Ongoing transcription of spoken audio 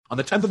On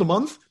the 10th of the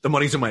month, the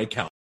money's in my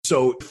account.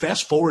 So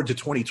fast forward to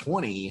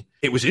 2020,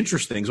 it was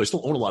interesting. So I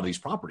still own a lot of these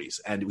properties.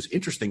 And it was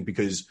interesting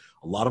because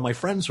a lot of my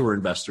friends who are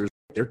investors,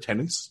 their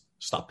tenants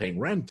stopped paying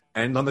rent.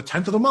 And on the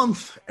 10th of the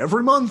month,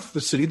 every month,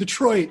 the city of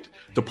Detroit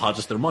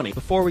deposits their money.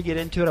 Before we get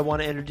into it, I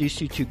want to introduce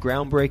you to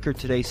Groundbreaker,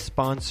 today's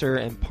sponsor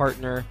and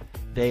partner.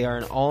 They are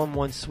an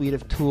all-in-one suite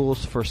of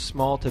tools for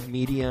small to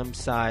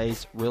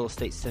medium-sized real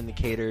estate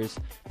syndicators.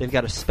 They've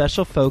got a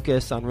special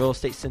focus on real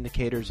estate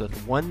syndicators with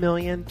 1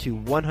 million to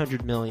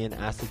 100 million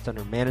assets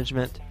under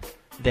management.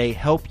 They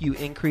help you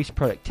increase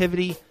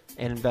productivity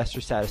and investor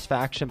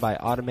satisfaction by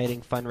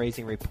automating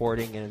fundraising,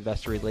 reporting, and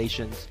investor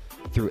relations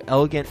through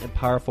elegant and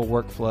powerful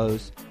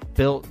workflows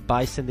built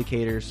by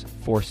syndicators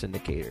for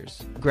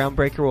syndicators.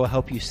 Groundbreaker will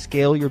help you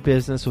scale your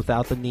business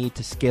without the need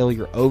to scale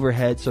your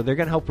overhead. So they're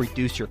going to help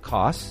reduce your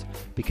costs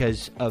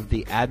because of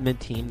the admin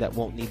team that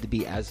won't need to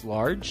be as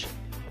large.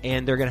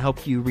 And they're going to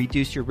help you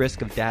reduce your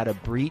risk of data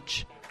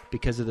breach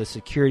because of the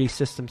security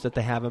systems that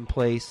they have in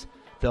place.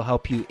 They'll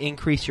help you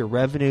increase your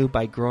revenue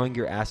by growing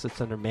your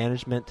assets under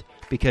management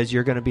because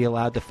you're going to be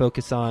allowed to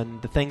focus on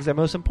the things that are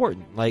most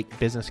important, like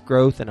business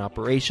growth and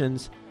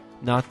operations,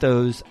 not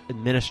those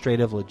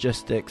administrative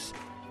logistics.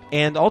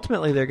 And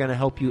ultimately, they're going to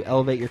help you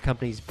elevate your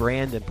company's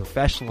brand and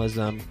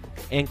professionalism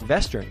and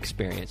investor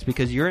experience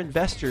because your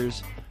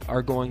investors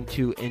are going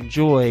to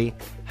enjoy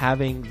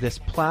having this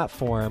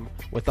platform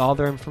with all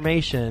their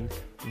information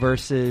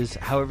versus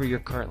however you're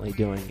currently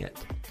doing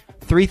it.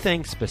 3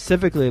 things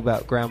specifically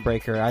about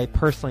Groundbreaker I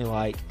personally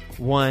like.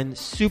 1,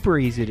 super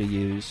easy to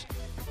use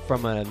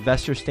from an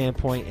investor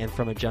standpoint and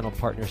from a general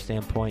partner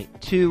standpoint.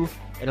 2,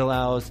 it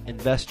allows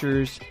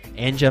investors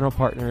and general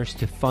partners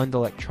to fund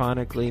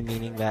electronically,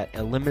 meaning that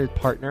a limited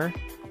partner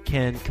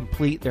can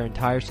complete their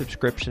entire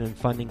subscription and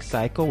funding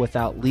cycle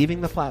without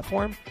leaving the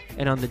platform.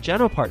 And on the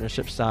general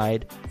partnership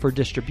side, for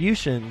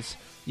distributions,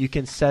 you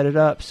can set it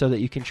up so that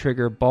you can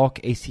trigger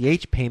bulk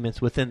ACH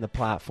payments within the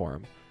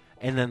platform.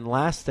 And then the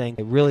last thing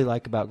I really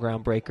like about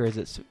Groundbreaker is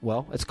it's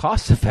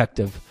cost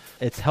effective.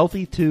 It's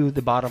healthy to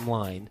the bottom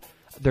line.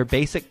 Their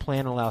basic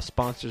plan allows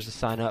sponsors to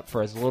sign up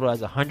for as little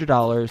as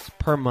 $100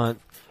 per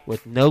month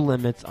with no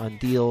limits on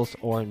deals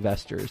or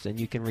investors. And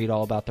you can read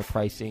all about the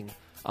pricing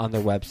on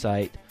their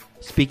website.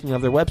 Speaking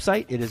of their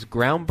website, it is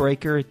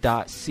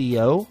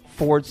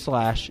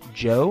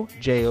groundbreaker.co/Joe,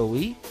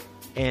 Joe.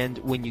 And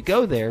when you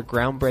go there,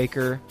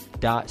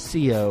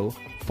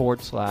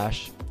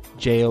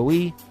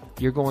 groundbreaker.co/Joe,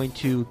 you're going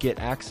to get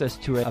access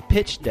to a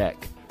pitch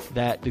deck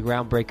that the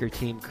Groundbreaker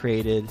team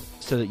created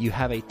so that you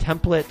have a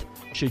template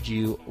should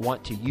you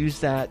want to use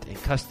that and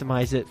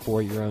customize it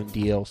for your own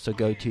deal. So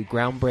go to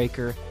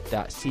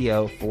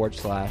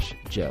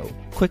groundbreaker.co/Joe.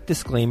 Quick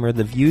disclaimer,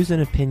 the views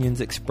and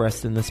opinions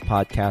expressed in this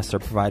podcast are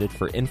provided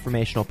for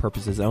informational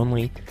purposes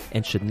only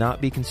and should not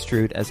be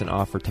construed as an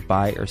offer to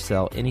buy or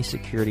sell any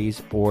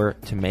securities or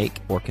to make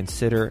or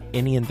consider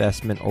any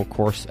investment or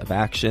course of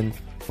action.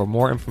 For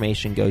more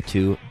information, go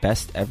to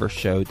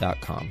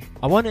bestevershow.com.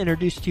 I want to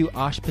introduce to you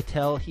Ash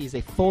Patel. He's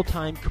a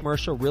full-time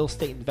commercial real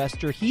estate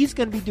investor. He's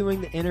going to be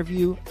doing the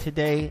interview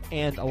today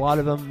and a lot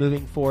of them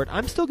moving forward.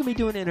 I'm still going to be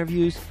doing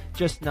interviews,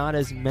 just not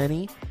as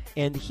many.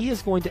 And he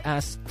is going to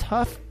ask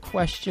tough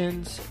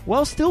questions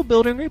while still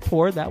building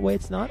rapport. That way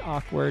it's not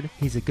awkward.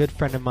 He's a good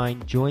friend of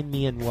mine. Join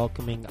me in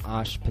welcoming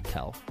Ash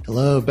Patel.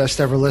 Hello, best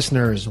ever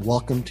listeners.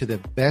 Welcome to the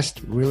Best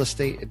Real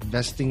Estate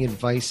Investing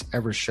Advice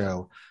Ever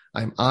Show.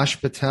 I'm Ash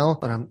Patel,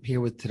 and I'm here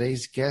with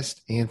today's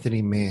guest,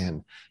 Anthony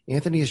Mann.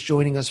 Anthony is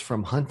joining us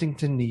from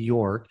Huntington, New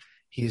York.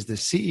 He is the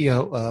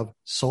CEO of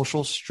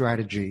Social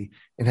Strategy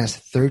and has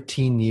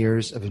 13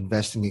 years of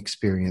investing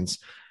experience.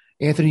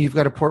 Anthony, you've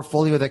got a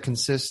portfolio that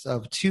consists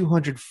of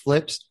 200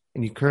 flips,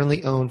 and you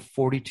currently own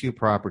 42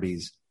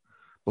 properties.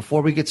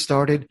 Before we get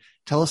started,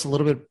 tell us a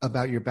little bit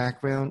about your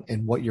background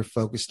and what you're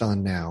focused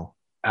on now.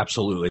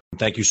 Absolutely.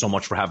 Thank you so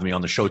much for having me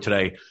on the show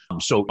today.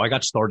 So I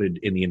got started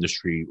in the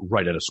industry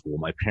right out of school.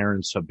 My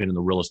parents have been in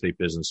the real estate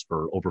business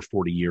for over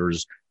 40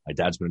 years. My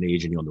dad's been an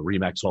agent on the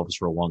RE/MAX office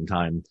for a long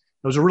time.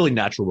 It was a really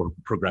natural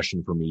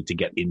progression for me to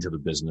get into the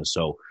business.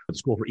 So I went to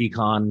school for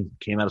econ,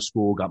 came out of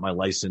school, got my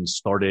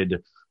license,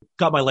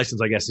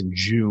 I guess, in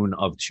June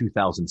of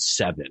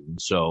 2007.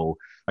 So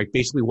I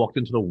basically walked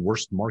into the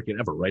worst market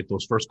ever, right?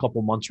 Those first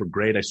couple months were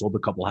great. I sold a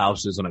couple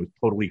houses and I was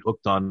totally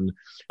hooked on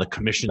the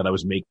commission that I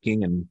was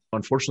making. And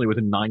unfortunately,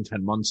 within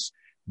 9-10 months,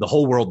 the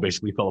whole world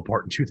basically fell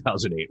apart in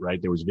 2008,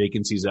 right? There was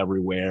vacancies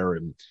everywhere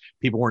and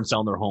people weren't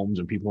selling their homes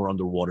and people were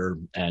underwater.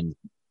 And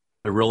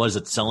I realized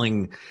that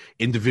selling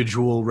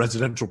individual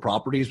residential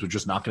properties was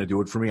just not going to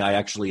do it for me. I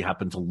actually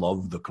happen to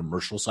love the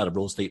commercial side of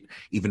real estate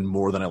even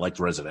more than I liked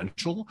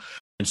residential.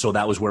 And so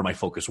that was where my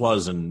focus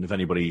was. And if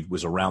anybody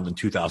was around in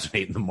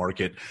 2008 in the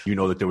market, you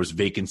know that there was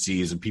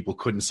vacancies and people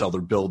couldn't sell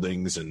their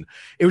buildings. And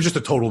it was just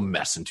a total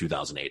mess in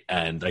 2008.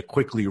 And I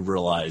quickly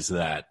realized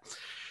that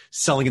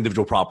selling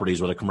individual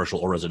properties, whether commercial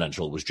or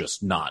residential, was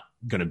just not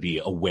going to be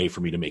a way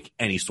for me to make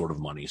any sort of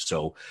money.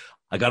 So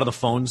I got on the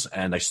phones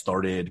and I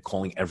started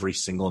calling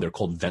they're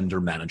called vendor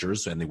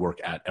managers, and they work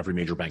at every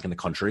major bank in the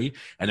country.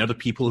 And they're the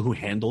people who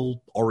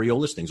handle REO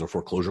listings or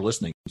foreclosure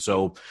listings.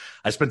 So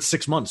I spent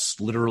 6 months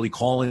literally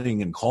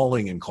calling.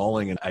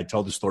 And I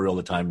tell this story all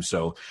the time.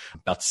 So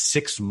about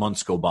 6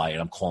 months go by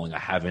and I'm calling. I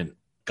haven't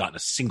gotten a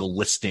single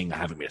listing. I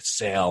haven't made a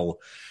sale,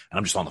 and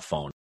I'm just on the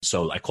phone.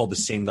 So I called the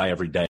same guy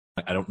every day.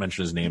 I don't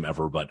mention his name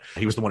ever, but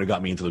he was the one who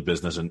got me into the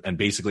business. And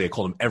basically I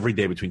called him every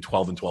day between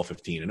 12 and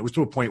 12:15. And it was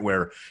to a point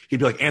where he'd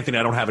be like, Anthony,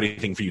 I don't have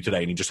anything for you today.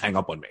 And he'd just hang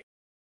up on me.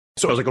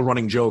 So it was like a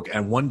running joke.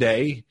 And one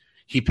day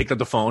he picked up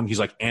the phone. He's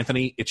like,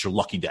 Anthony, it's your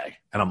lucky day.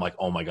 And I'm like,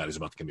 oh my God, he's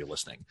about to give me a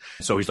listing.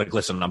 So he's like,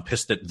 listen, I'm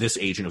pissed that this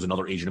agent is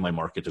another agent in my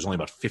market. There's only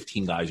about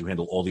 15 guys who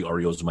handle all the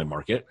REOs in my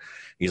market.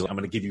 He's like, I'm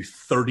going to give you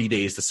 30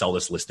 days to sell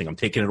this listing. I'm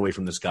taking it away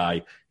from this guy.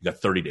 You got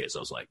 30 days. I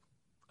was like,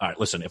 all right,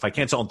 listen, if I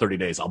can't sell in 30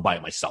 days, I'll buy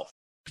it myself.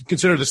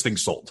 Consider this thing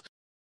sold.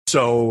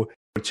 So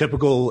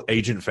typical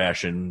agent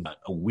fashion,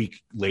 a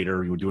week later,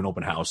 we would do an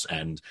open house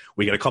and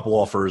we get a couple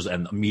offers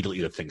and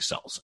immediately the thing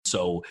sells.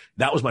 So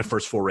that was my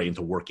first foray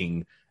into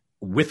working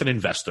with an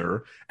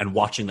investor and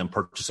watching them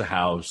purchase a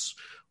house,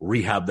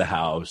 rehab the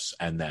house,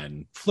 and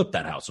then flip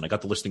that house. And I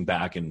got the listing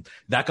back, and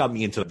that got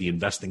me into the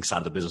investing side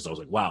of the business. I was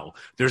like, wow,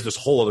 there's this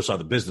whole other side of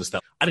the business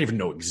that I didn't even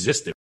know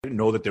existed. I didn't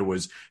know that there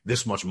was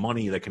this much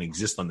money that can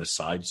exist on this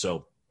side.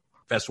 So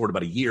fast forward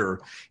about a year,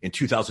 in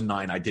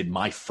 2009, I did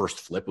my first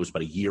flip. It was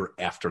about a year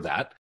after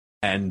that.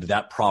 And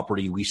that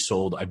property we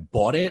sold, I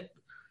bought it.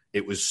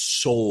 It was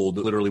sold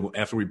literally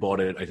after we bought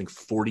it, I think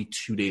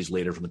 42 days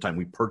later from the time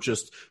we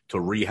purchased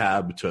to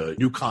rehab to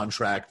new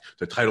contract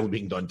to title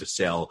being done to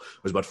sale.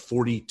 It was about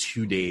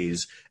 42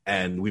 days.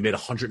 And we made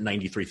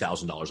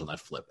 $193,000 on that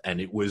flip.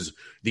 And it was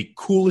the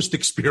coolest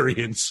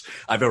experience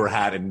I've ever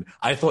had. And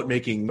I thought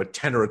making a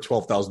 $10,000 or a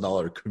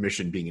 $12,000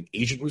 commission being an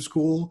agent was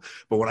cool.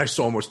 But when I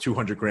saw almost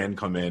 200 grand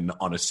come in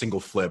on a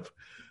single flip,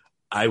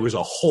 I was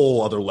a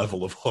whole other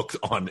level of hooked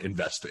on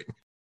investing.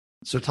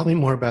 So tell me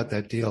more about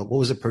that deal. What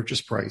was the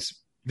purchase price?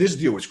 This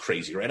deal was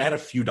crazy, right? I had a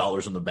few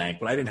dollars in the bank,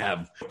 but I didn't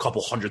have a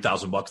couple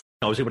 $100,000.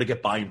 I was able to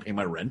get by and pay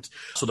my rent.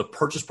 So the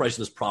purchase price of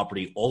this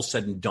property, all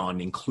said and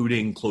done,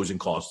 including closing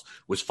costs,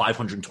 was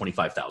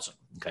 $525,000.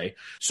 Okay.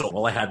 So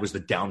all I had was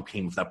the down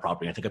payment for that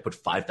property. I think I put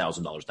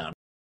 $5,000 down.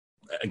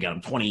 Again,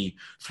 I'm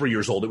 23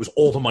 years old. It was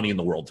all the money in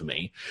the world to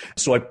me.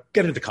 So I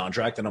get into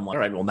contract and I'm like,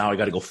 all right, well, now I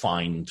got to go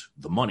find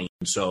the money.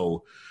 And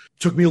so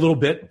it took me a little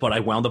bit, but I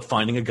wound up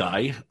finding a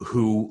guy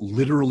who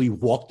literally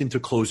walked into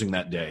closing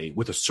that day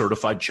with a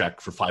certified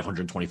check for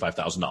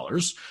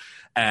 $525,000.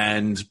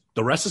 And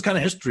the rest is kind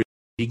of history.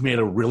 He made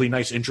a really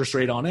nice interest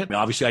rate on it. I mean,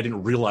 obviously, I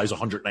didn't realize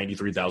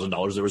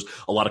 $193,000. There was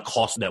a lot of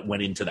cost that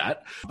went into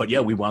that. But yeah,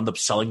 we wound up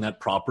selling that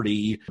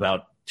property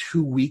about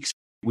 2 weeks.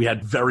 We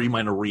had very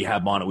minor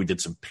rehab on it. We did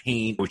some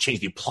paint. We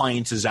changed the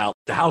appliances out.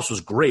 The house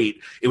was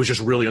great. It was just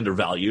really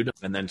undervalued.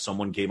 And then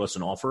someone gave us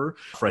an offer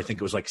for, I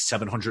think it was like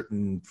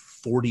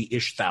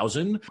 $740,000-ish.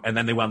 And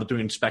then they wound up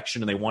doing an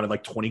inspection and they wanted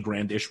like 20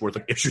 grand-ish worth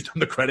of issues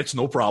on the credits,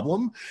 no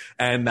problem.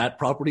 And that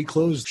property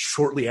closed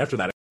shortly after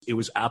that. It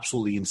was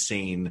absolutely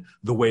insane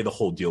the way the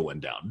whole deal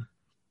went down.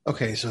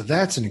 Okay, so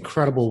that's an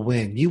incredible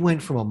win. You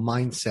went from a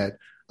mindset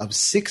of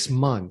 6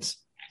 months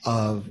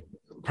of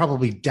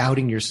probably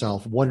doubting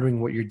yourself, wondering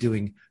what you're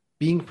doing,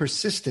 being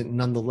persistent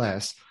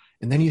nonetheless,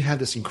 and then you have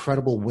this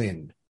incredible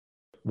win.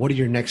 What are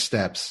your next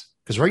steps?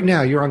 Because right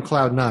now you're on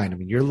cloud nine. I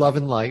mean, you're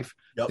loving life.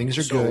 Yep. Things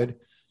are good.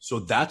 So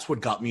that's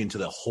what got me into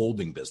the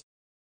holding business.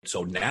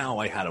 So now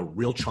I had a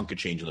real chunk of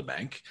change in the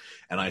bank.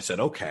 And I said,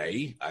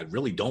 okay, I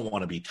really don't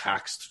want to be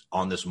taxed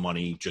on this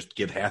money, just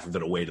give half of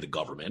it away to the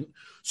government.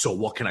 So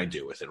what can I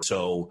do with it?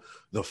 So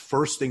the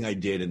first thing I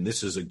did, and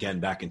this is again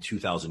back in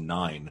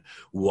 2009,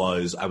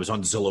 was I was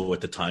on Zillow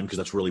at the time because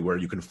that's really where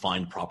you can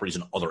find properties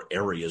in other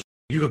areas.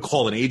 You could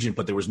call an agent,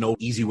 but there was no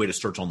easy way to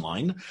search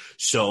online.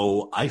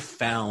 So I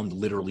found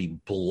literally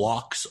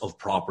blocks of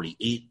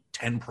property,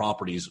 8-10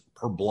 properties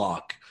per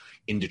block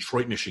in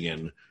Detroit,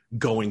 Michigan,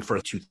 going for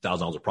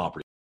 $2,000 a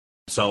property.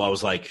 So I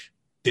was like,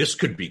 this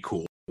could be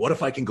cool. What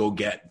if I can go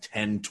get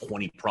 10,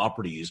 20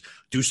 properties,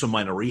 do some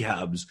minor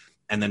rehabs,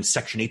 and then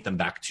Section 8 them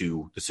back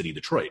to the city of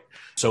Detroit?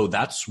 So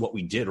that's what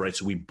we did, right?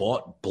 So we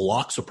bought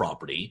blocks of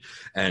property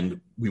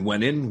and we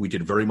went in, we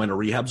did very minor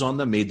rehabs on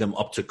them, made them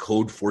up to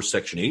code for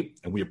Section 8.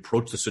 And we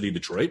approached the city of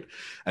Detroit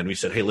and we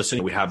said, hey,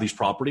 listen, we have these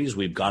properties.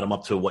 We've got them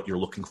up to what you're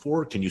looking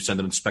for. Can you send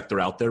an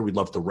inspector out there? We'd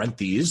love to rent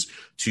these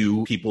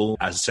to people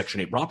as Section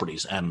 8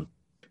 properties. And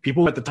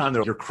people at the time,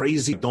 they're like, you're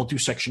crazy. Don't do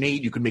Section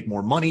 8. You can make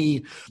more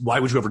money. Why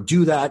would you ever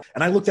do that?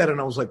 And I looked at it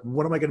and I was like,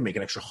 what am I going to make?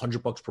 An extra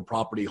 $100 per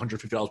property,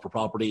 $150 per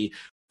property?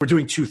 We're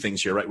doing two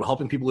things here, right? We're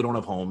helping people who don't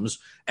have homes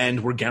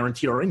and we're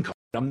guaranteed our income.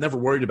 I'm never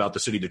worried about the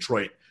city of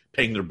Detroit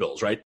paying their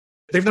bills, right?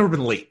 They've never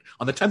been late.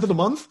 On the 10th of the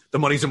month, the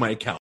money's in my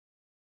account.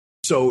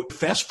 So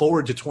fast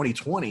forward to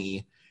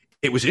 2020,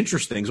 it was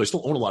interesting. So I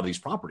still own a lot of these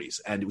properties.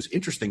 And it was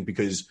interesting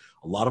because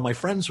a lot of my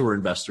friends who are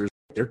investors,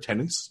 their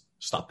tenants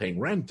stopped paying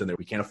rent and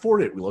we can't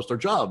afford it. We lost our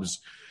jobs.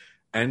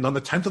 And on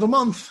the 10th of the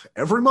month,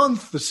 every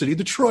month, the city of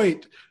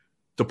Detroit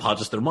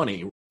deposits their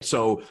money.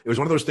 So it was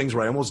one of those things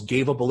where I almost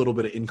gave up a little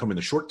bit of income in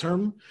the short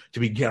term to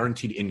be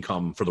guaranteed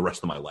income for the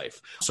rest of my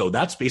life. So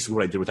that's basically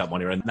what I did with that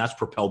money. And that's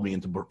propelled me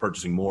into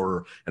purchasing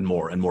more and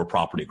more and more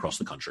property across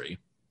the country.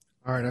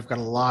 All right. I've got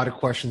a lot of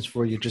questions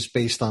for you just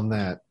based on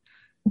that.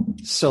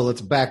 So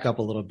let's back up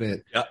a little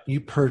bit. Yeah.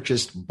 You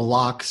purchased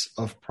blocks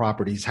of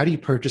properties. How do you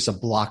purchase a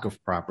block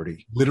of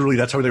property? Literally,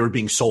 that's how they were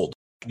being sold.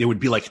 They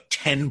would be like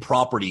 10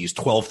 properties,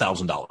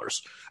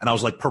 $12,000. And I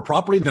was like, per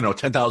property? No,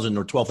 10,000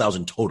 or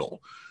 12,000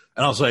 total.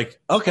 And I was like,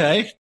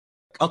 okay,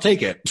 I'll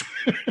take it.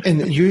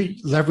 And you're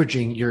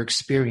leveraging your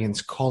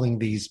experience calling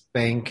these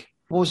bank,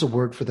 what was the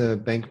word for the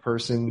bank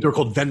person? They were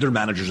called vendor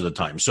managers at the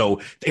time.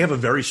 So they have a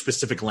very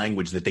specific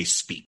language that they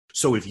speak.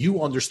 So if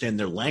you understand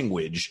their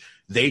language,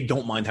 they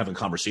don't mind having a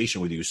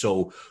conversation with you.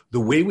 So the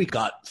way we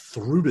got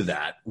through to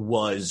that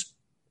was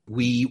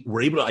we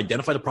were able to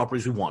identify the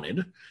properties we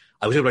wanted.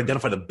 I was able to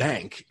identify the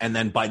bank. And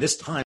then by this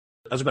time,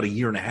 I was about a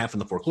year and a half in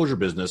the foreclosure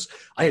business.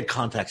 I had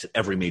contacts at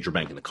every major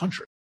bank in the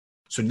country.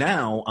 So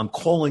now I'm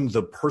calling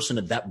the person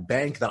at that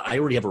bank that I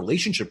already have a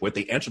relationship with.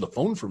 They answer the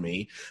phone for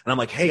me. And I'm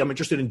like, hey, I'm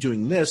interested in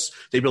doing this.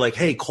 They'd be like,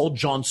 hey, call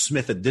John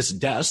Smith at this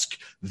desk.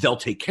 They'll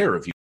take care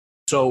of you.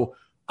 So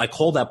I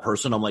call that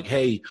person. I'm like,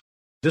 hey,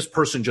 this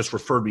person just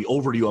referred me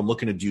over to you. I'm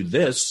looking to do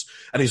this.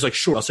 And he's like,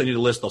 sure, I'll send you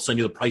the list. I'll send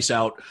you the price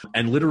out.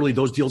 And literally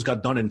those deals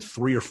got done in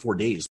 3 or 4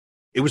 days.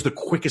 It was the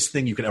quickest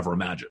thing you could ever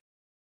imagine.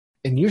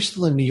 And you're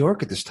still in New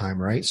York at this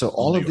time, right? So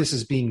all of this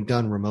is being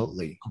done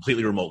remotely.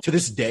 Completely remote. To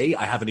this day,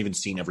 I haven't even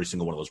seen every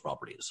single one of those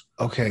properties.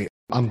 Okay.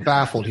 I'm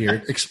baffled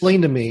here.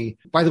 Explain to me.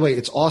 By the way,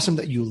 it's awesome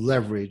that you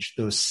leveraged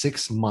those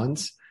 6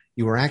 months.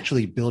 You were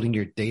actually building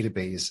your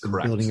database and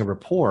building a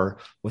rapport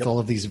with all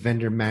of these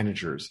vendor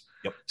managers.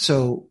 Yep.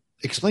 So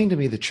explain to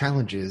me the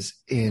challenges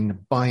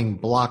in buying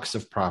blocks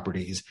of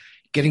properties,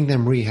 getting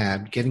them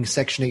rehabbed, getting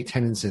Section 8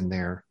 tenants in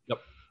there. Yep.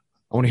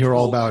 I want to hear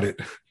all about it.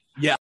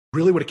 Yeah.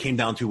 Really what it came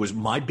down to was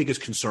my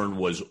biggest concern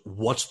was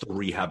what's the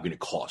rehab going to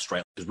cost,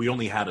 right? Because we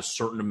only had a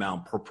certain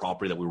amount per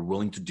property that we were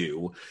willing to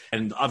do.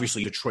 And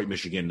obviously Detroit,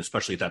 Michigan,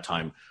 especially at that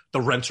time, the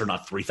rents are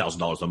not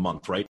 $3,000 a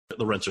month, right?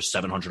 The rents are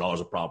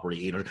 $700 a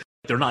property, $800.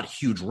 They're not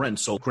huge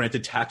rents. So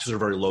granted, taxes are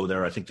very low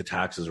there. I think the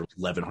taxes are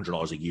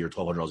 $1,100 a year,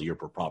 $1,200 a year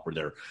per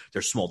property.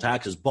 They're small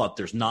taxes, but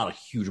there's not a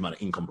huge amount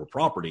of income per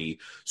property.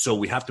 So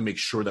we have to make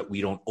sure that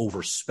we don't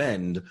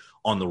overspend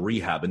on the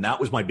rehab. And that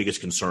was my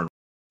biggest concern.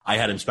 I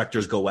had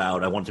inspectors go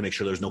out. I wanted to make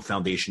sure there's no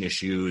foundation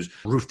issues.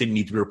 Roof didn't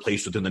need to be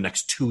replaced within the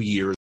next 2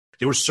 years.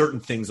 There were certain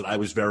things that I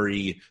was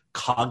very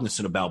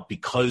cognizant about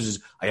because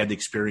I had the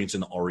experience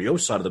in the REO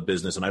side of the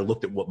business and I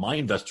looked at what my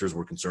investors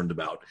were concerned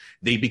about.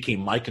 They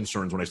became my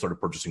concerns when I started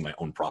purchasing my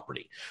own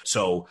property.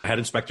 So I had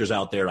inspectors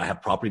out there. I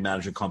had property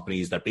management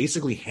companies that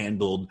basically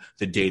handled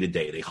the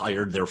day-to-day. They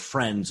hired their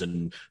friends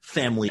and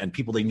family and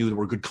people they knew that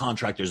were good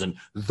contractors, and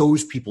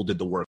those people did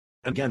the work.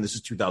 Again, this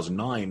is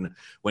 2009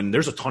 when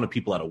there's a ton of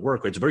people out of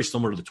work, right? It's very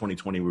similar to the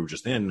 2020 we were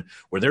just in,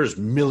 where there's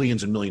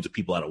millions and millions of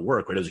people out of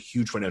work, right? There's a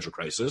huge financial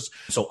crisis.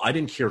 So I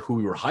didn't care who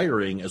we were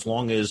hiring as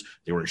long as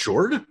they were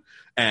insured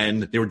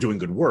and they were doing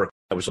good work.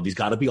 I was, these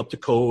got to be up to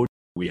code.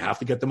 We have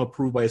to get them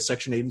approved by a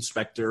Section 8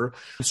 inspector.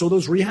 So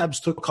those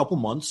rehabs took a couple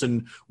months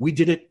and we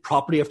did it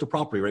property after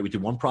property, right? We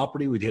did one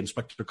property, we'd had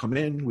inspector come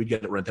in, we'd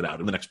get it rented out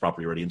and the next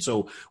property ready. And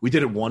so we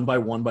did it one by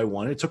one by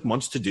one. It took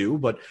months to do,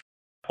 but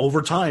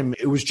over time,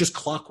 it was just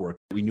clockwork.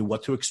 We knew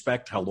what to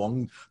expect, how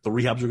long the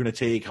rehabs were going to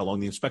take, how long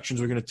the inspections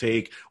were going to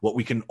take, what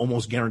we can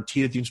almost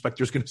guarantee that the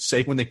inspector is going to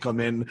say when they come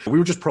in. We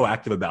were just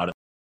proactive about it.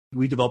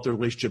 We developed a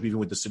relationship even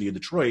with the city of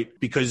Detroit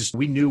because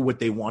we knew what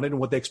they wanted and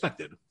what they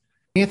expected.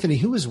 Anthony,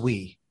 who is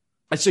we?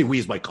 I'd say we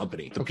as my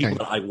company, the people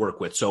that I work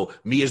with. So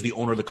me as the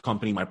owner of the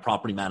company, my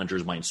property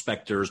managers, my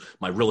inspectors,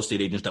 my real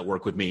estate agents that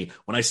work with me.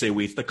 When I say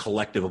we, it's the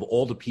collective of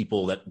all the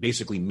people that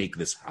basically make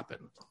this happen.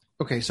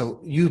 Okay, so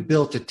you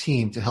built a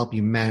team to help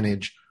you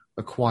manage,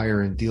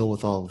 acquire, and deal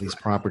with all of these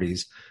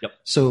properties. Yep.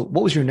 So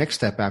what was your next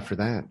step after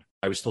that?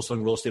 I was still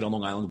selling real estate on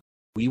Long Island.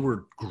 We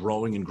were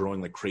growing and growing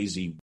like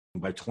crazy.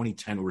 By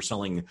 2010, we were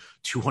selling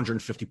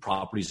 250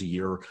 properties a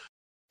year.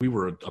 We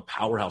were a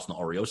powerhouse on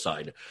the REO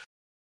side.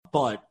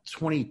 But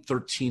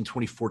 2013,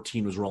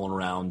 2014 was rolling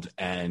around,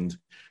 and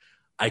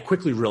I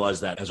quickly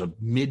realized that as a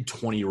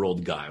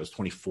mid-20-year-old guy, I was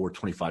 24,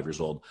 25 years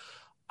old,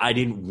 I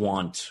didn't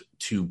want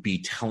to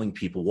be telling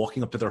people,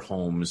 walking up to their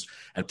homes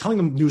and telling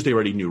them news they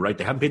already knew, right?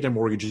 They haven't paid their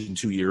mortgages in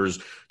 2 years.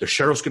 The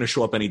sheriff's going to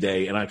show up any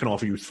day, and I can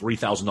offer you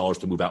 $3,000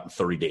 to move out in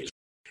 30 days.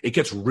 It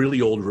gets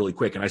really old really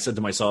quick. And I said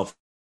to myself,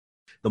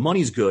 the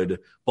money's good,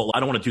 but I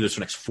don't want to do this for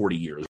the next 40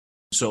 years.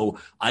 So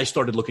I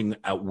started looking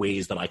at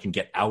ways that I can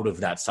get out of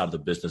that side of the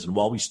business. And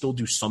while we still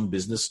do some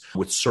business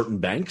with certain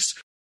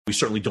banks, we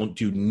certainly don't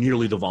do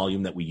nearly the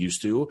volume that we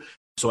used to.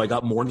 So I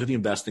got more into the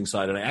investing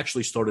side, and I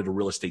actually started a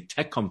real estate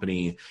tech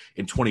company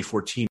in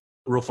 2014.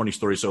 Real funny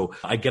story. So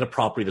I get a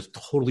property that's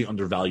totally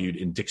undervalued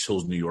in Dix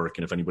Hills, New York.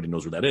 And if anybody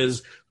knows where that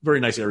is,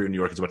 very nice area in New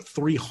York. It's about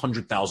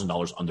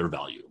 $300,000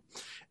 undervalued.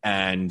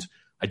 And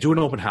I do an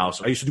open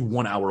house. I used to do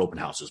 1 hour open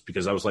houses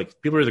because I was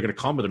like, people are either going to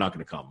come or they're not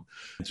going to come.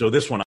 And so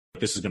this one,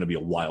 this is going to be a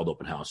wild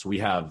open house. So we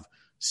have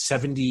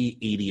 70,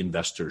 80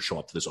 investors show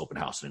up to this open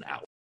house in an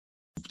hour.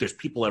 There's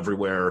people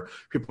everywhere.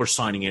 People are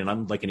signing in.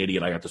 I'm like an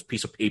idiot. I got this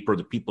piece of paper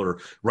that people are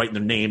writing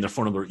their name, their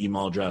phone number, their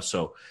email address.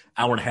 So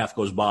hour and a half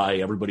goes by.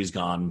 Everybody's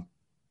gone.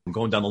 I'm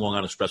going down the Long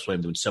Island Expressway.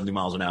 I'm doing 70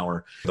 miles an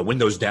hour. The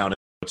window's down.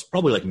 It's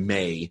probably like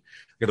May.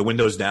 I get the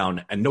windows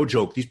down, and no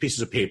joke, these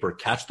pieces of paper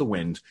catch the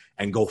wind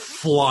and go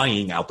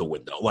flying out the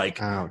window.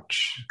 Like,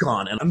 ouch,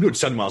 gone. And I'm doing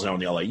 70 miles an hour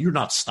in the LA. You're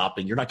not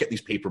stopping. You're not getting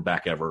these paper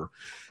back ever.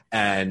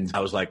 And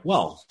I was like,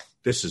 well,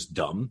 this is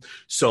dumb.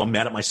 So I'm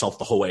mad at myself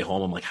the whole way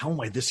home. I'm like, how am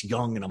I this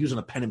young? And I'm using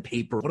a pen and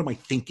paper. What am I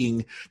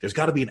thinking? There's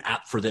got to be an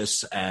app for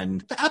this.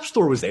 And the App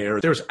Store was there.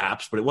 There's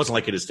apps, but it wasn't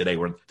like it is today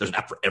where there's an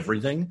app for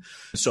everything.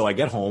 So I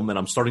get home and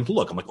I'm starting to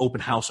look. I'm like,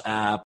 Open House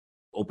app,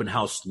 Open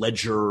House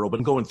Ledger,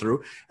 going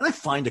through. And I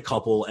find a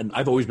couple, and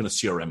I've always been a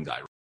CRM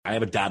guy. I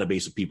have a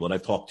database of people that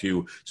I've talked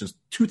to since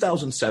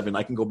 2007.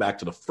 I can go back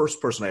to the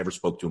first person I ever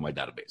spoke to in my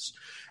database.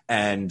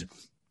 And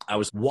I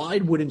was, why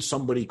wouldn't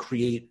somebody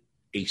create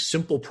a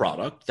simple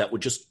product that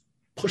would just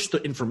push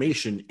the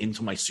information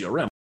into my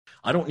CRM?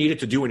 I don't need it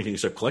to do anything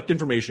except collect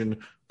information,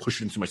 push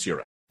it into my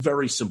CRM.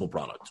 Very simple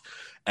product.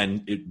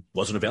 And it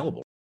wasn't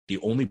available. The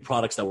only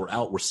products that were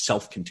out were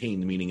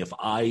self-contained, meaning if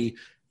I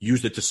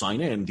used it to sign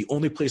in, the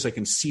only place I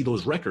can see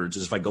those records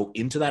is if I go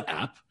into that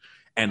app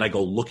and I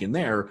go look in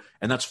there,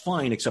 and that's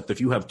fine, except if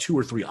you have 2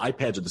 or 3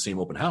 iPads at the same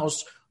open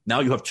house, now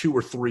you have 2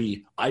 or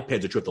 3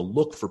 iPads that you have to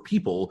look for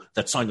people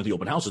that signed at the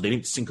open houses. They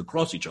didn't sync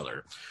across each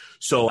other.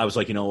 So I was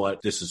like, you know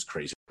what? This is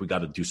crazy. We got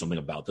to do something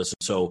about this.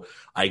 And so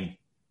I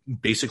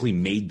basically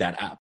made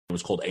that app. It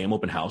was called AM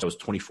Open House. That was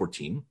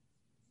 2014.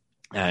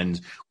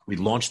 And we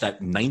launched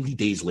that 90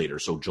 days later.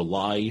 So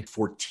July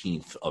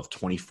 14th of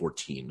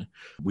 2014,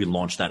 we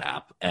launched that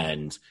app.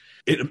 And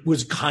it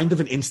was kind of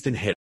an instant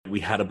hit. We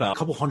had about a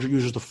couple hundred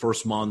users the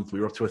first month. We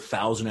were up to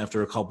 1,000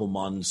 after a couple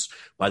months.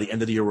 By the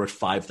end of the year, we're at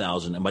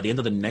 5,000. And by the end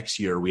of the next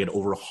year, we had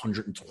over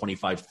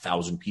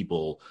 125,000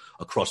 people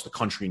across the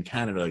country and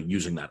Canada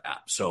using that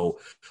app. So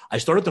I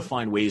started to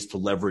find ways to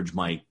leverage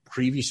my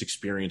previous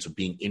experience of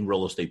being in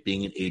real estate,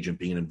 being an agent,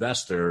 being an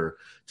investor,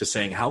 to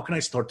saying, how can I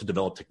start to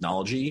develop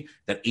technology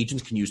that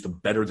agents can use to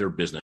better their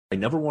business? I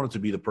never wanted to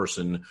be the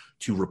person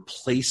to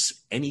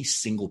replace any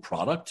single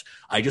product.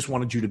 I just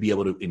wanted you to be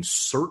able to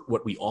insert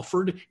what we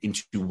offered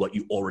into what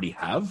you already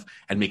have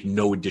and make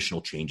no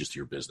additional changes to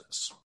your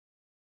business.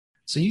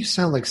 So you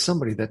sound like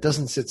somebody that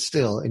doesn't sit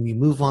still and you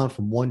move on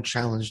from one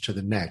challenge to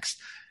the next.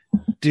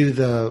 Do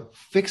the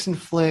fix and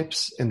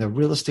flips and the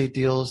real estate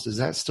deals, does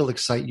that still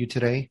excite you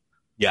today?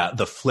 Yeah,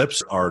 the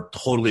flips are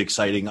totally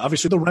exciting.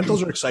 Obviously, the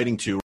rentals are exciting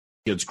too.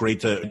 It's great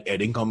to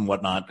add income and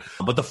whatnot,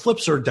 but the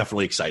flips are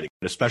definitely exciting,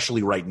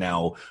 especially right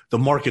now. The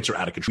markets are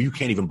out of control. You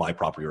can't even buy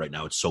property right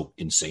now. It's so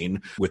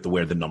insane with the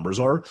way the numbers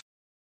are.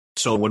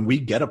 So when we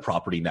get a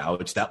property now,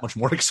 it's that much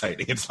more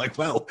exciting. It's like,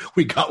 well,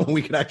 we got one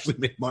we can actually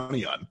make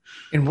money on.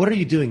 And what are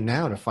you doing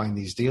now to find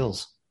these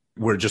deals?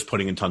 We're just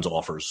putting in tons of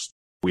offers.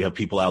 We have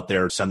people out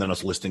there sending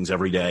us listings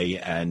every day.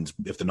 And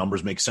if the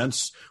numbers make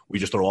sense, we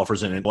just throw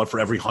offers in. But for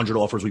every 100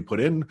 offers we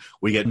put in,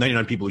 we get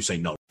 99 people who say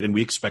no. And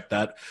we expect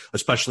that,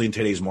 especially in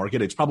today's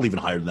market. It's probably even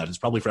higher than that. It's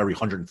probably for every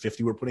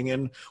 150 we're putting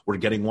in, we're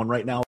getting one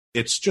right now.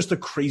 It's just a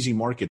crazy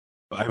market.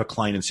 I have a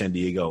client in San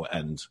Diego,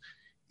 and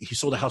he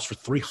sold a house for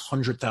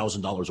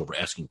 $300,000 over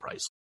asking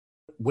price.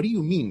 What do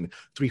you mean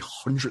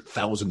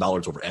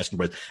 $300,000 over asking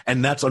price?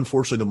 And that's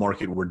unfortunately the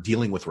market we're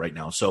dealing with right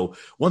now. So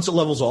once it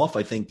levels off,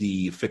 I think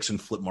the fix and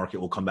flip market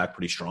will come back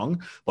pretty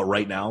strong. But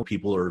right now,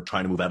 people are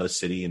trying to move out of the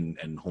city,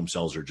 and home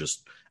sales are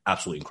just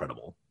absolutely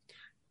incredible.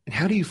 And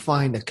how do you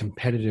find a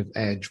competitive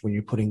edge when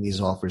you're putting these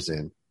offers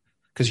in?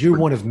 Because you're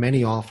one of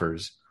many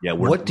offers. Yeah.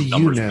 What do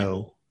you know?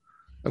 People.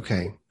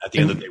 Okay. At the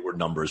end of the day, we're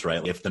numbers,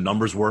 right? If the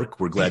numbers work,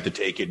 we're glad to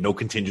take it. No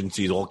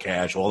contingencies, all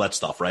cash, all that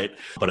stuff, right?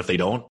 But if they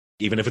don't,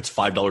 even if it's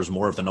 $5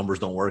 more, if the numbers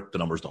don't work, the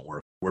numbers don't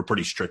work. We're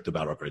pretty strict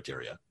about our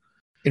criteria.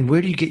 And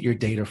where do you get your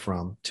data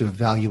from to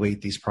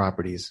evaluate these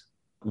properties?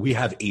 We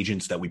have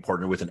agents that we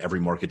partner with in every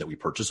market that we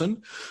purchase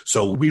in.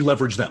 So we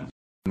leverage them.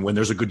 And when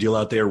there's a good deal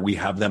out there, we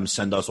have them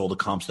send us all the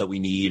comps that we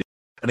need.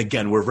 And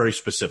again, we're very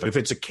specific. If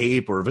it's a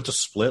cape or if it's a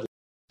split,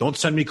 don't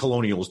send me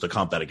colonials to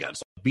comp that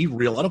against. Be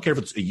real. I don't care if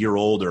it's a year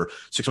old or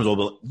 6 months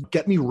old, but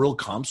get me real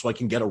comps so I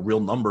can get a real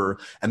number.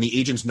 And the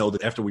agents know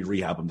that after we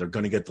rehab them, they're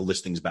going to get the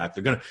listings back.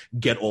 They're going to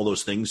get all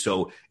those things.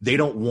 So they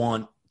don't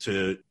want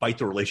to bite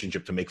the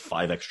relationship to make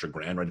 $5 extra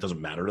grand, right? It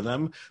doesn't matter to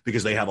them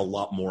because they have a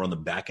lot more on the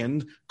back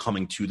end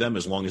coming to them.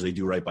 As long as they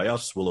do right by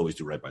us, we'll always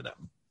do right by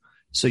them.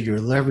 So you're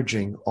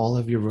leveraging all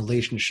of your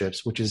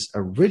relationships, which is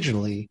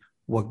originally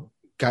what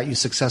got you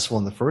successful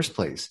in the first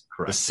place.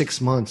 Correct. The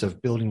 6 months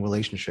of building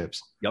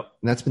relationships. Yep.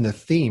 And that's been the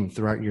theme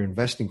throughout your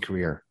investing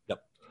career.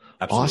 Yep.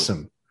 Absolutely.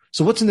 Awesome.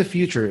 So what's in the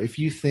future? If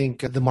you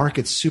think the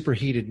market's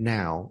superheated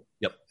now,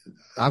 yep,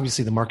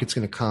 obviously the market's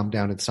going to calm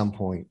down at some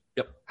point.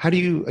 Yep. How do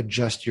you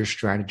adjust your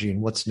strategy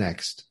and what's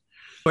next?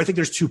 I think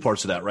there's 2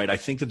 parts to that, right? I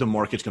think that the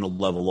market's going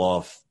to level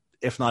off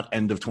if not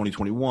end of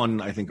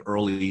 2021, I think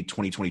early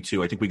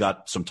 2022. I think we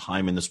got some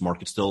time in this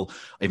market still.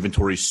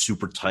 Inventory is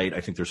super tight.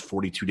 I think there's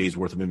 42 days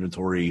worth of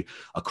inventory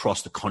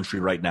across the country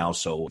right now.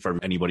 So for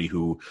anybody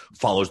who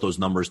follows those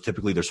numbers,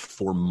 typically there's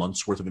 4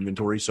 months worth of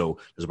inventory. So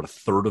there's about a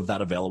third of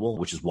that available,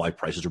 which is why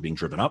prices are being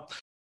driven up.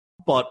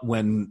 But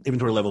when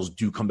inventory levels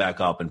do come back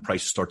up and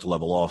prices start to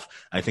level off,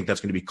 I think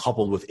that's going to be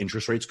coupled with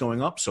interest rates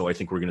going up. So I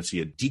think we're going to see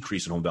a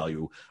decrease in home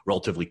value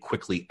relatively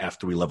quickly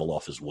after we level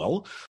off as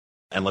well.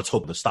 And let's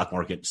hope the stock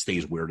market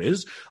stays where it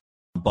is.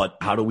 But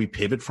how do we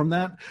pivot from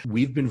that?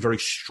 We've been very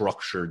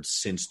structured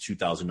since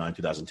 2009,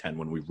 2010,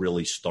 when we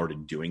really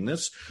started doing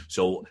this.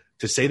 So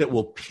to say that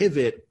we'll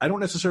pivot, I don't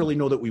necessarily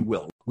know that we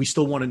will. We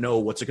still want to know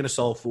what's it going to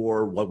sell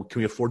for, what can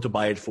we afford to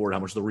buy it for, how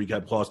much the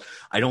rehab costs.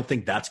 I don't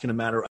think that's going to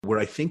matter. Where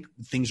I think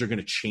things are going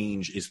to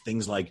change is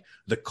things like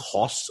the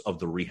costs of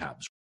the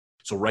rehabs.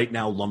 So right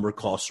now, lumber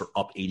costs are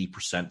up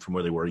 80% from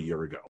where they were a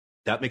year ago.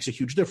 That makes a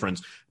huge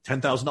difference.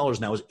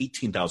 $10,000 now is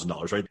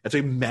 $18,000, right? That's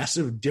a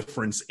massive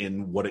difference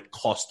in what it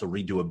costs to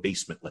redo a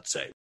basement, let's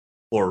say,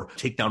 or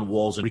take down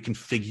walls and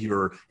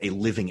reconfigure a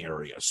living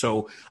area.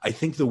 So I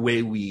think the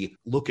way we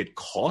look at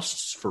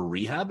costs for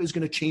rehab is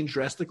going to change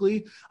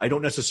drastically. I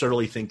don't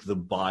necessarily think the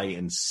buy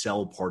and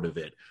sell part of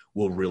it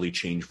will really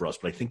change for us,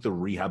 but I think the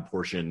rehab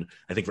portion,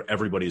 I think for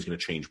everybody is going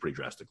to change pretty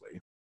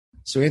drastically.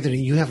 So Anthony,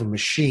 you have a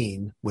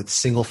machine with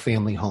single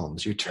family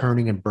homes. You're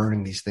turning and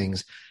burning these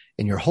things,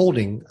 and you're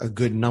holding a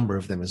good number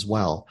of them as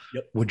well.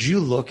 Yep. Would you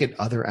look at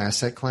other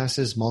asset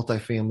classes,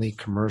 multifamily,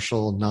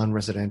 commercial,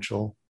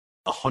 non-residential?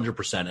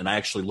 100%. And I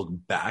actually look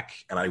back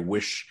and I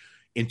wish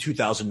in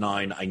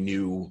 2009, I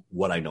knew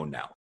what I know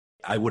now.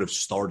 I would have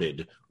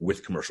started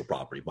with commercial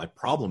property. My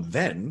problem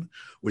then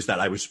was that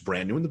I was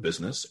brand new in the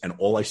business and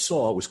all I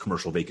saw was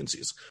commercial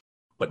vacancies.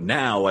 But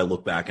now I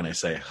look back and I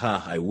say,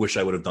 I wish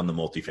I would have done the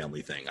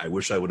multifamily thing. I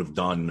wish I would have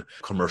done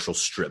commercial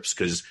strips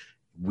because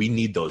we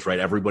need those, right?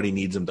 Everybody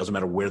needs them. Doesn't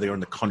matter where they are in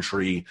the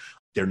country.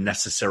 They're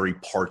necessary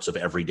parts of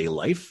everyday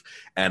life.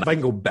 And if I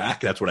can go back,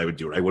 that's what I would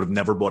do. I would have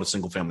never bought a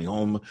single family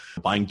home.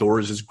 Buying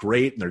doors is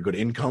great and they're good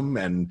income.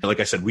 And like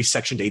I said, we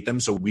Section 8 them.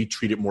 So we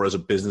treat it more as a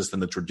business than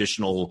the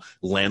traditional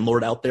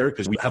landlord out there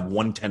because we have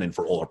one tenant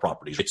for all our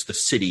properties. It's the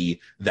city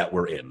that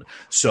we're in.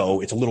 So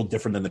it's a little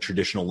different than the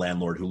traditional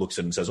landlord who looks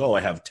at it and says, oh,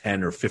 I have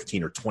 10 or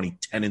 15 or 20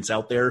 tenants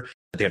out there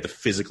that they have to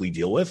physically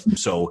deal with.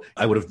 So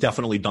I would have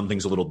definitely done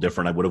things a little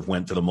different. I would have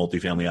went to the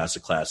multifamily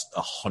asset class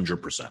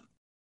 100%.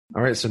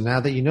 All right. So now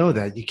that you know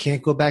that, you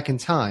can't go back in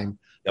time.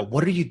 Yep.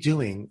 What are you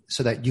doing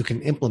so that you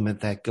can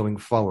implement that going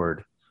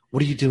forward?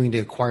 What are you doing to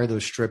acquire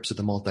those strips of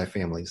the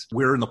multifamilies?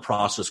 We're in the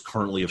process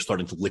currently of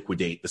starting to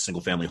liquidate the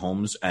single family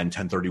homes and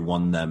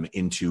 1031 them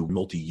into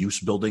multi-use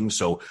buildings.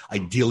 So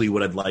ideally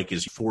what I'd like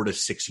is 4 to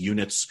 6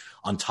 units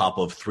on top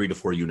of 3 to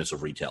 4 units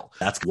of retail.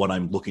 That's what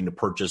I'm looking to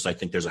purchase. I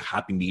think there's a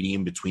happy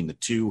medium between the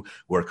two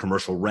where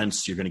commercial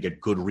rents, you're going to get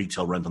good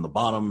retail rent on the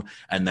bottom.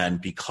 And then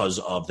because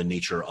of the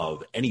nature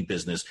of any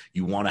business,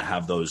 you want to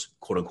have those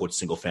quote unquote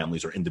single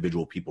families or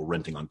individual people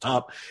renting on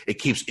top. It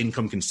keeps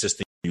income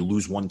consistent. You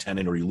lose one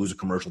tenant or you lose a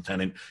commercial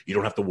tenant, you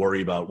don't have to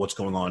worry about what's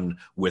going on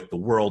with the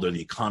world or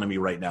the economy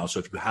right now. So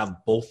if you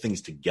have both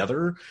things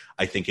together,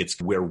 I think it's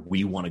where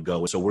we want to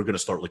go. So we're going to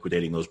start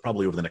liquidating those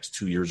probably over the next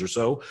 2 years or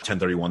so,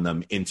 1031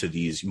 them into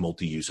these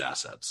multi-use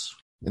assets.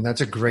 And that's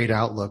a great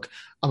outlook.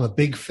 I'm a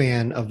big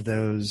fan of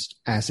those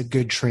as a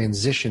good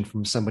transition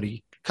from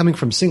somebody coming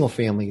from single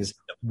families,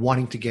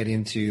 wanting to get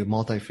into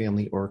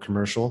multifamily or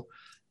commercial.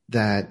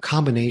 That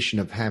combination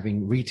of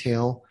having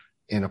retail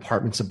and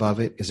apartments above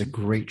it is a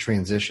great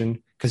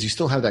transition because you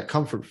still have that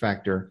comfort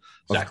factor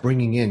of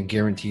bringing in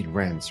guaranteed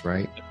rents,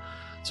 right?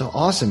 So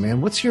awesome,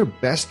 man. What's your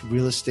best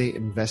real estate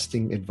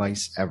investing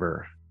advice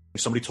ever?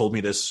 Somebody told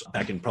me this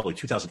back in probably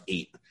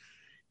 2008.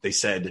 They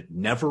said,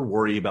 never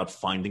worry about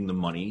finding the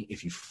money.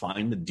 If you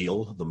find the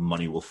deal, the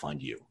money will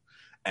find you.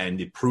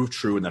 And it proved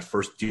true in that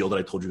first deal that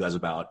I told you guys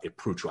about. It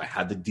proved true. I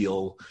had the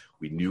deal.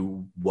 We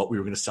knew what we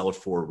were going to sell it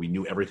for. We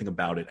knew everything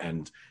about it.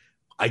 And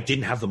I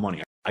didn't have the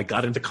money. I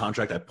got into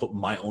contract. I put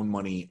my own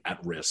money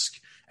at risk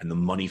and the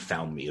money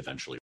found me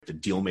eventually. The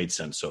deal made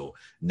sense. So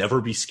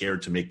never be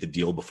scared to make the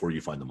deal before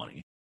you find the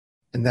money.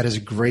 And that is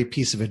a great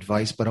piece of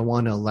advice, but I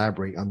want to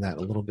elaborate on that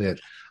a little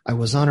bit. I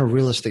was on a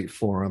real estate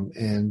forum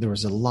and there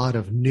was a lot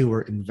of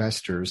newer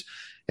investors.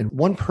 And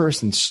one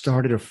person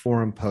started a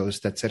forum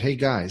post that said, hey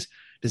guys,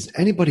 does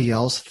anybody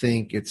else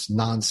think it's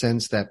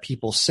nonsense that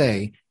people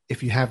say,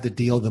 if you have the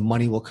deal, the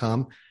money will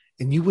come?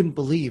 And you wouldn't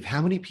believe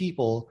how many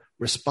people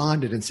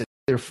responded and said,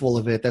 they're full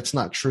of it. That's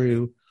not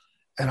true.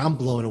 And I'm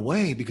blown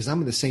away because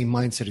I'm in the same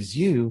mindset as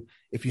you.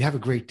 If you have a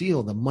great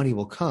deal, the money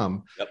will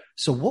come. Yep.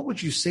 So what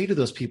would you say to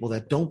those people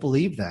that don't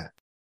believe that?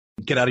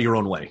 Get out of your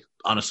own way.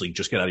 Honestly,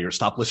 just get out of here.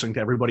 Stop listening to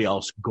everybody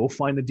else. Go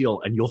find the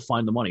deal and you'll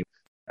find the money.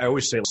 I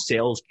always say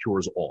sales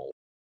cures all.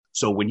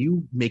 So when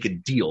you make a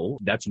deal,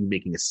 that's you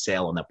making a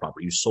sale on that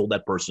property. You sold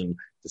that person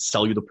to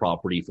sell you the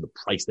property for the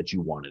price that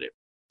you wanted it.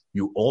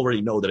 You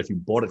already know that if you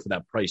bought it for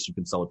that price, you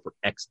can sell it for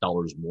X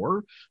dollars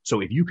more. So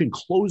if you can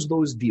close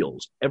those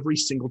deals every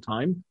single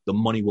time, the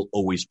money will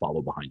always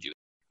follow behind you.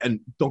 And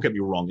don't get me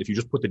wrong, if you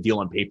just put the deal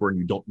on paper and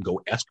you don't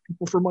go ask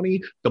people for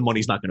money, the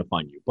money's not going to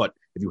find you. But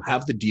if you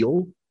have the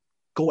deal,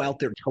 go out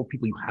there and tell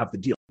people you have the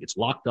deal. It's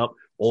locked up.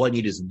 All I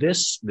need is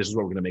this. This is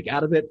what we're going to make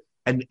out of it.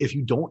 And if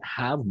you don't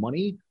have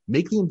money,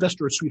 make the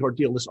investor a sweetheart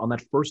deal. Listen, on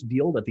that first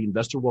deal that the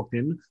investor walked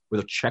in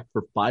with a check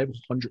for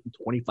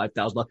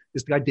 $525,000,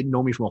 this guy didn't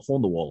know me from a hole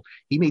in the wall.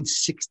 He made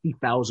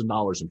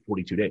 $60,000 in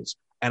 42 days.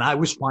 And I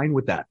was fine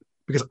with that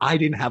because I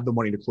didn't have the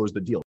money to close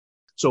the deal.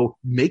 So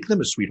make them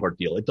a sweetheart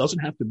deal. It doesn't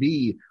have to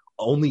be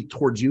only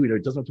towards you.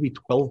 It doesn't have to be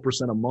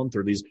 12% a month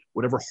or these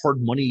whatever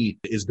hard money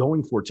is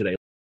going for today.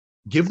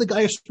 Give the guy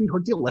a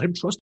sweetheart deal. Let him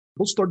trust you.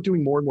 He'll start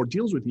doing more and more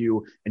deals with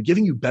you and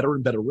giving you better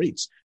and better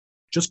rates.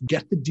 Just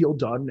get the deal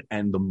done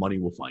and the money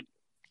will find you.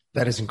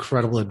 That is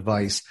incredible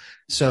advice.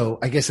 So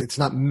I guess it's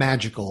not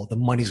magical. The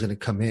money's going to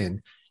come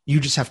in.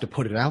 You just have to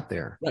put it out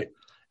there. Right.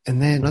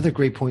 And then another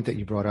great point that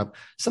you brought up,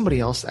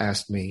 somebody else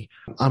asked me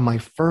on my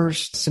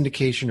first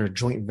syndication or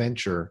joint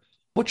venture,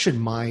 what should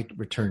my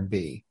return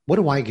be? What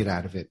do I get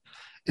out of it?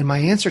 And my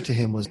answer to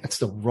him was, that's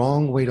the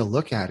wrong way to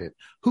look at it.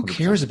 Who 100%.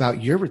 Cares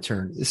about your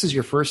return? This is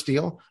your first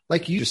deal.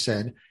 Like you just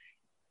said,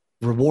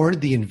 reward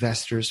the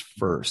investors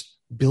first.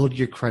 Build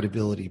your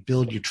credibility,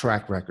 build your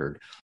track record.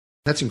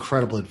 That's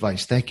incredible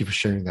advice. Thank you for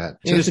sharing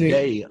that. To this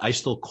day, I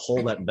still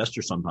call that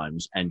investor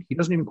sometimes, and he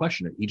doesn't even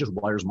question it. He just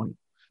wires money.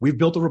 We've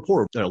built a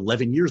rapport for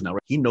 11 years now.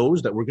 Right? He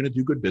knows that we're going to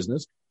do good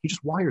business. He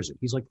just wires it.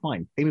 He's like,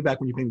 fine, pay me back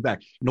when you pay me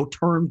back. No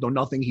terms, no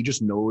nothing. He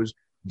just knows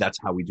that's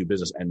how we do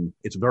business. And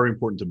it's very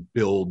important to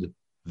build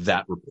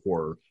that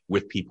rapport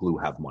with people who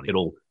have money.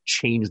 It'll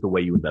change the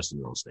way you invest in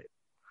real estate.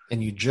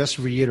 And you just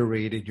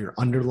reiterated your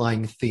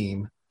underlying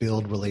theme,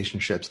 build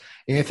relationships.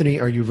 Anthony,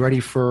 are you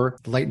ready for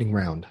the lightning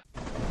round?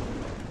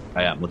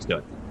 I am. Let's do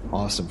it.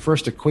 Awesome.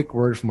 First, a quick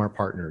word from our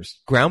partners.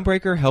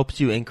 Groundbreaker helps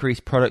you increase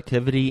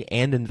productivity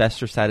and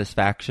investor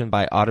satisfaction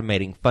by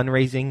automating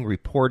fundraising,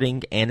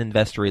 reporting, and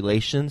investor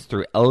relations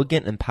through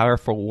elegant and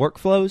powerful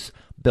workflows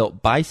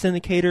built by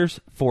syndicators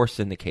for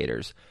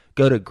syndicators.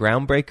 Go to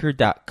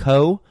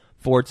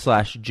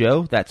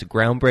groundbreaker.co/Joe. That's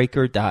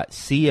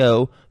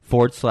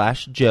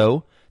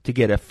groundbreaker.co/Joe to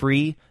get a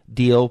free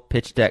deal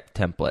pitch deck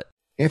template.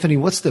 Anthony,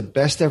 what's the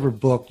best ever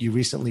book you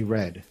recently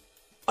read?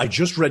 I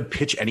just read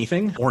Pitch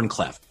Anything, Oren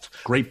Klaff.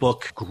 Great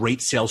book,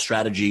 great sales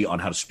strategy on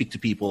how to speak to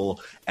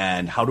people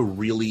and how to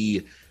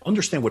really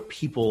understand what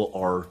people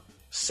are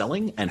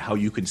selling and how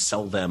you can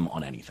sell them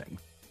on anything.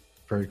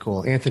 Very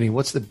cool. Anthony,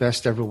 what's the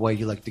best ever way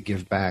you like to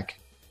give back?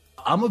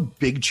 I'm a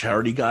big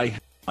charity guy.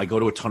 I go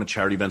to a ton of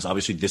charity events.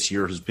 Obviously, this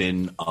year has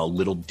been a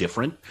little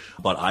different,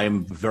 but I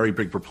am a very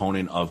big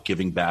proponent of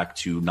giving back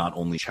to not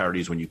only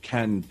charities when you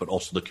can, but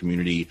also the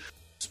community,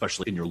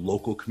 especially in your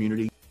local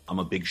community. I'm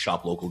a big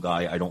shop local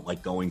guy. I don't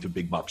like going to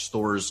big box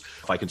stores.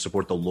 If I can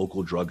support the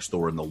local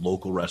drugstore and the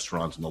local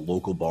restaurants and the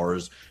local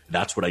bars,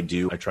 that's what I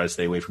do. I try to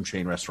stay away from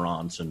chain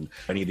restaurants and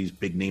any of these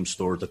big name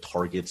stores, the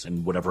Targets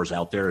and whatever's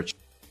out there. It's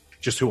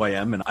just who I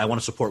am. And I want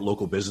to support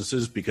local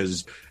businesses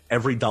because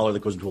every dollar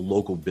that goes into a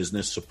local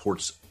business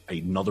supports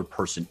another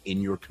person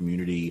in your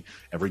community.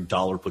 Every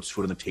dollar puts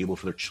food on the table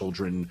for their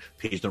children,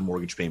 pays their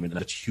mortgage payment. And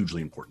that's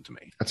hugely important to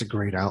me. That's a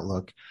great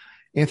outlook.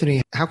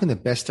 Anthony, how can the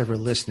best ever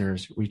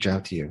listeners reach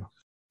out to you?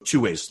 Two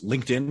ways: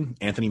 LinkedIn,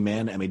 Anthony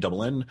Mann,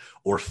 M-A-N-N,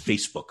 or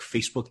Facebook,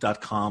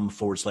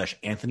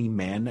 facebook.com/Anthony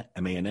Mann,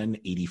 M-A-N-N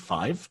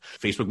 85.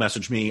 Facebook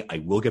message me. I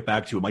will get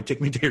back to you. It might take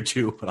me a day or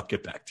two, but I'll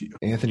get back to you.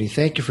 Anthony,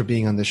 thank you for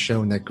being on this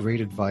show and that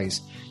great advice.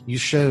 You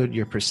showed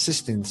your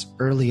persistence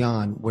early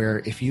on, where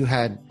if you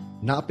had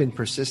not been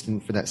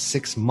persistent for that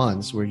 6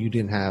 months where you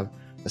didn't have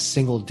a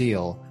single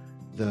deal,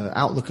 the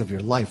outlook of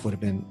your life would have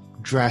been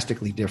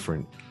drastically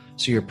different.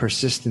 So your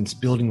persistence,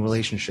 building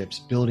relationships,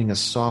 building a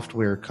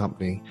software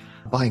company,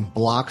 buying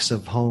blocks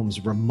of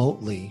homes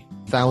remotely,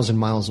 1,000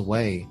 miles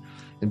away,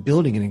 and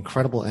building an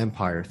incredible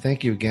empire.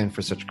 Thank you again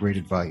for such great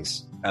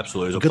advice.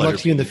 Absolutely. Good luck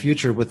to you in the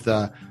future with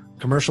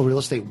commercial real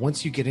estate.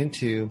 Once you get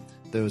into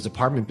those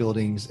apartment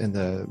buildings and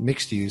the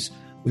mixed use,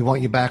 we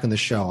want you back on the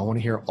show. I want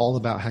to hear all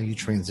about how you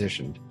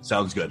transitioned.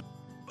 Sounds good.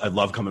 I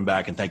love coming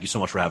back, and thank you so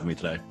much for having me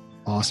today.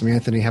 Awesome,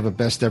 Anthony. Have a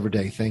best ever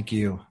day. Thank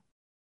you.